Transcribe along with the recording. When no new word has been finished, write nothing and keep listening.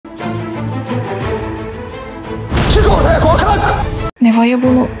Çık ortaya korkak! Neva'ya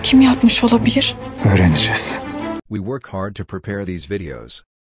bunu kim yapmış olabilir? Öğreneceğiz. We work hard to prepare these videos.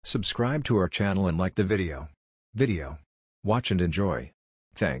 Subscribe to our channel and like the video. Watch and enjoy.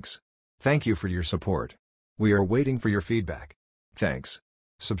 Thanks. Thank you for your support. We are waiting for your feedback. Thanks.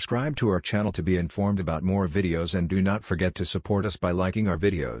 Subscribe to our channel to be informed about more videos and do not forget to support us by liking our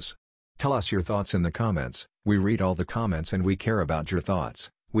videos. Tell us your thoughts in the comments. We read all the comments and we care about your thoughts.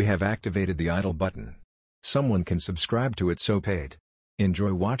 We have activated the idle button. Someone can subscribe to it, so paid.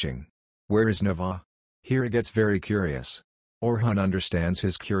 Enjoy watching. Where is Neva? Hira gets very curious. Orhan understands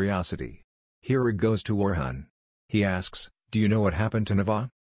his curiosity. Hira goes to Orhan. He asks, "Do you know what happened to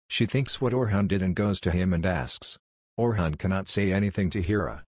Neva?" She thinks what Orhan did and goes to him and asks. Orhan cannot say anything to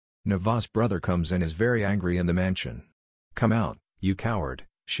Hira. Neva's brother comes and is very angry in the mansion. "Come out, you coward,"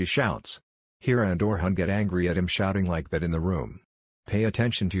 she shouts. Hira and Orhan get angry at him shouting like that in the room. "Pay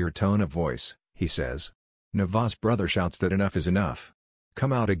attention to your tone of voice," he says. Neva's brother shouts that enough is enough.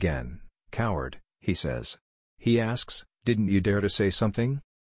 "Come out again, coward," he says. He asks, "Didn't you dare to say something?"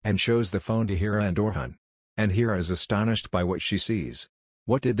 and shows the phone to Hira and Orhan. And Hira is astonished by what she sees.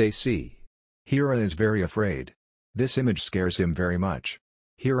 What did they see? Hira is very afraid. This image scares him very much.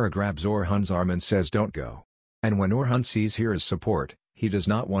 Hira grabs Orhan's arm and says don't go. And when Orhan sees Hira's support, he does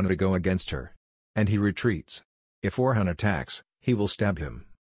not want to go against her. And he retreats. If Orhan attacks, he will stab him.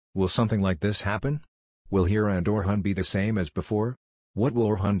 Will something like this happen? Will Hira and Orhan be the same as before? What will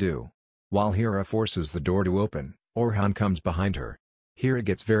Orhan do? While Hira forces the door to open, Orhan comes behind her. Hira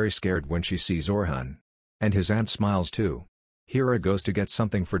gets very scared when she sees Orhan. And his aunt smiles too. Hira goes to get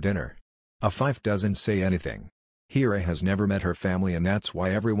something for dinner. Afif doesn't say anything. Hira has never met her family and that's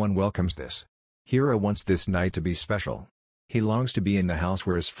why everyone welcomes this. Hira wants this night to be special. He longs to be in the house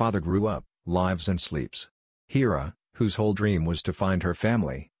where his father grew up, lives and sleeps. Hira, whose whole dream was to find her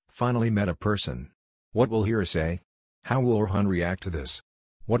family, finally met a person. What will Hira say? How will Orhan react to this?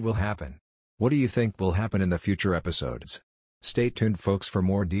 What will happen? What do you think will happen in the future episodes? Stay tuned folks for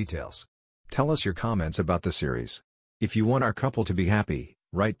more details. Tell us your comments about the series. If you want our couple to be happy,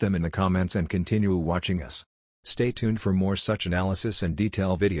 write them in the comments and continue watching us. Stay tuned for more such analysis and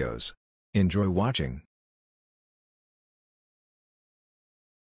detail videos. Enjoy watching.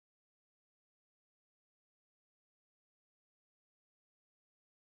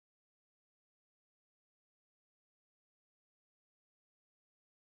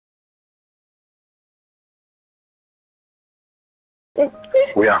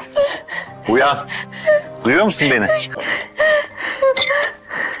 Uyan. Uyan. Duyuyor musun beni?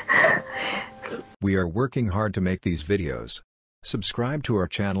 We are working hard to make these videos. Subscribe to our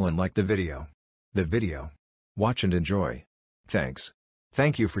channel and like the video. Watch and enjoy. Thanks.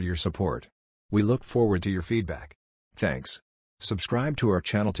 Thank you for your support. We look forward to your feedback. Thanks. Subscribe to our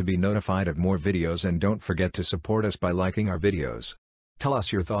channel to be notified of more videos and don't forget to support us by liking our videos. Tell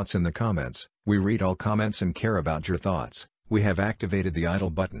us your thoughts in the comments. We read all comments and care about your thoughts. We have activated the idle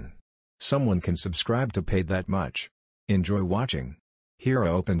button. Someone can subscribe to pay that much. Enjoy watching. Hira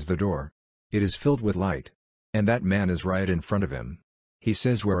opens the door. It is filled with light. And that man is right in front of him. He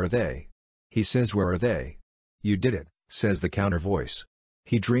says, "Where are they?" He says, "Where are they?" "You did it," says the counter voice.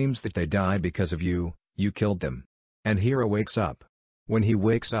 "He dreams that they die because of you, you killed them." And Hira wakes up. When he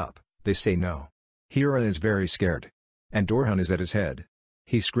wakes up, they say no. Hira is very scared. And Orhan is at his head.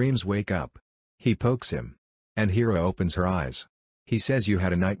 He screams, "Wake up." He pokes him. And Hira opens her eyes. He says, "You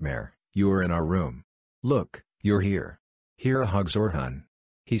had a nightmare, you were in our room. Look, you're here." Hira hugs Orhan.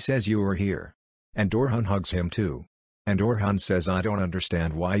 He says, "You are here." And Orhan hugs him too. And Orhan says, "I don't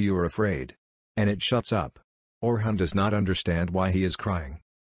understand why you are afraid." And it shuts up. Orhan does not understand why he is crying.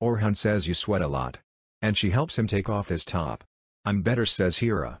 Orhan says, "You sweat a lot." And she helps him take off his top. "I'm better," says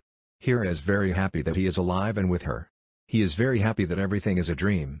Hira. Hira is very happy that he is alive and with her. He is very happy that everything is a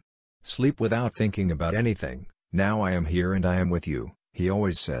dream. "Sleep without thinking about anything, now I am here and I am with you," he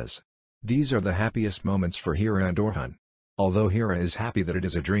always says. These are the happiest moments for Hira and Orhan. Although Hira is happy that it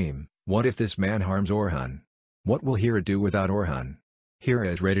is a dream, what if this man harms Orhan? What will Hira do without Orhan? Hira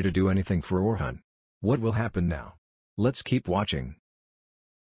is ready to do anything for Orhan. What will happen now? Let's keep watching.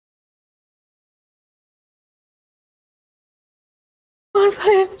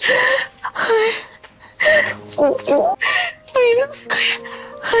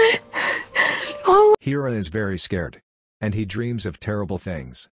 Hira is very scared. And he dreams of terrible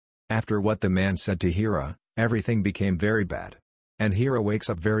things. After what the man said to Hira, everything became very bad. And Hira wakes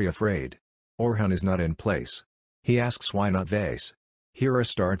up very afraid. Orhan is not in place. He asks why not Vase. Hira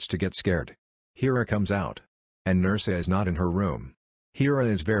starts to get scared. Hira comes out. And Nursa is not in her room. Hira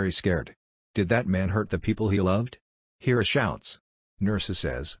is very scared. Did that man hurt the people he loved? Hira shouts. Nursa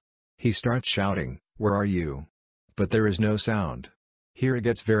says. He starts shouting, "Where are you?" But there is no sound. Hira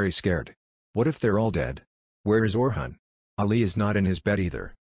gets very scared. What if they're all dead? Where is Orhan? Ali is not in his bed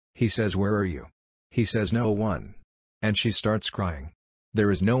either. He says, "Where are you?" He says, "No one." And she starts crying.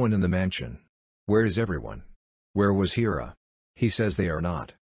 There is no one in the mansion. Where is everyone? Where was Hira? He says they are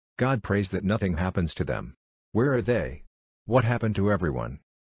not. God prays that nothing happens to them. Where are they? What happened to everyone?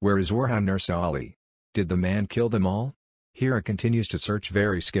 Where is Orhan Nursa Ali? Did the man kill them all? Hira continues to search,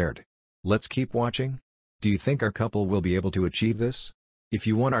 very scared. Let's keep watching. Do you think our couple will be able to achieve this? If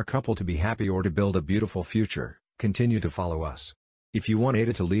you want our couple to be happy or to build a beautiful future, continue to follow us. If you want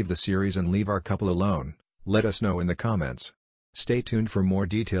Ada to leave the series and leave our couple alone, let us know in the comments. Stay tuned for more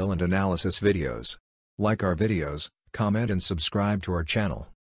detail and analysis videos. Like our videos, comment and subscribe to our channel.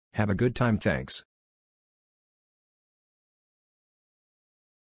 Have a good time. Thanks.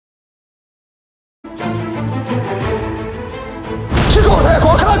 Çık ortaya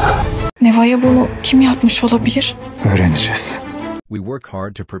korkak! Neva'ya bunu kim yapmış olabilir? Öğreneceğiz. We work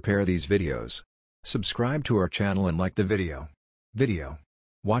hard to prepare these videos. Subscribe to our channel and like the video.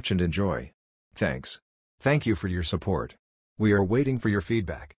 Watch and enjoy. Thanks. Thank you for your support. We are waiting for your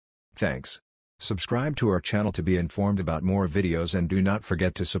feedback. Thanks. Subscribe to our channel to be informed about more videos, and do not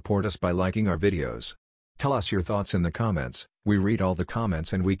forget to support us by liking our videos. Tell us your thoughts in the comments. We read all the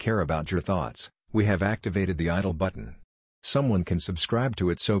comments and we care about your thoughts. We have activated the idle button. Someone can subscribe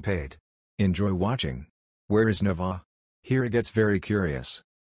to it, so paid. Enjoy watching. Where is Neva? Hira gets very curious.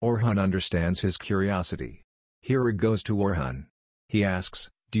 Orhan understands his curiosity. Hira goes to Orhan. He asks,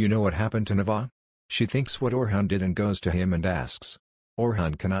 "Do you know what happened to Neva?" She thinks what Orhan did and goes to him and asks.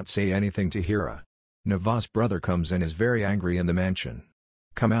 Orhan cannot say anything to Hira. Neva's brother comes and is very angry in the mansion.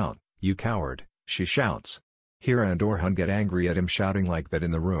 "Come out, you coward," she shouts. Hira and Orhan get angry at him shouting like that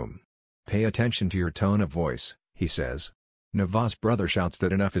in the room. "Pay attention to your tone of voice," he says. Neva's brother shouts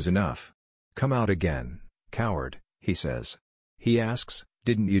that enough is enough. "Come out again, coward," he says. He asks,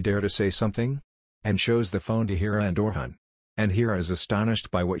 "Didn't you dare to say something?" and shows the phone to Hira and Orhan. And Hira is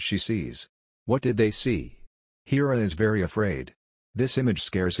astonished by what she sees. What did they see? Hira is very afraid. This image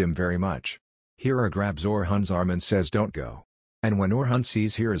scares him very much. Hira grabs Orhan's arm and says, "Don't go." And when Orhan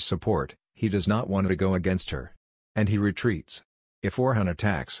sees Hira's support, he does not want to go against her. And he retreats. If Orhan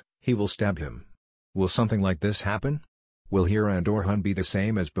attacks, he will stab him. Will something like this happen? Will Hira and Orhan be the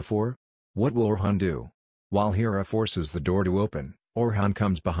same as before? What will Orhan do? While Hira forces the door to open, Orhan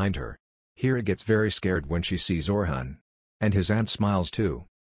comes behind her. Hira gets very scared when she sees Orhan. And his aunt smiles too.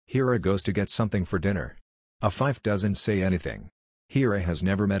 Hira goes to get something for dinner. Afif doesn't say anything. Hira has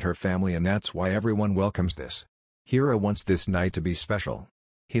never met her family, and that's why everyone welcomes this. Hira wants this night to be special.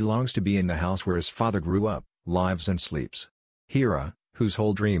 He longs to be in the house where his father grew up, lives and sleeps. Hira, whose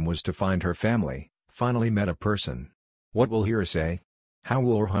whole dream was to find her family, finally met a person. What will Hira say? How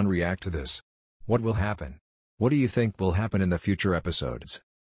will Orhan react to this? What will happen? What do you think will happen in the future episodes?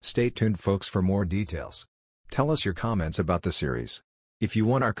 Stay tuned, folks, for more details. Tell us your comments about the series. If you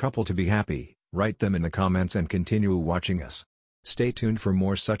want our couple to be happy, write them in the comments and continue watching us. Stay tuned for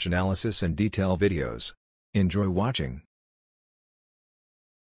more such analysis and detail videos. Enjoy watching.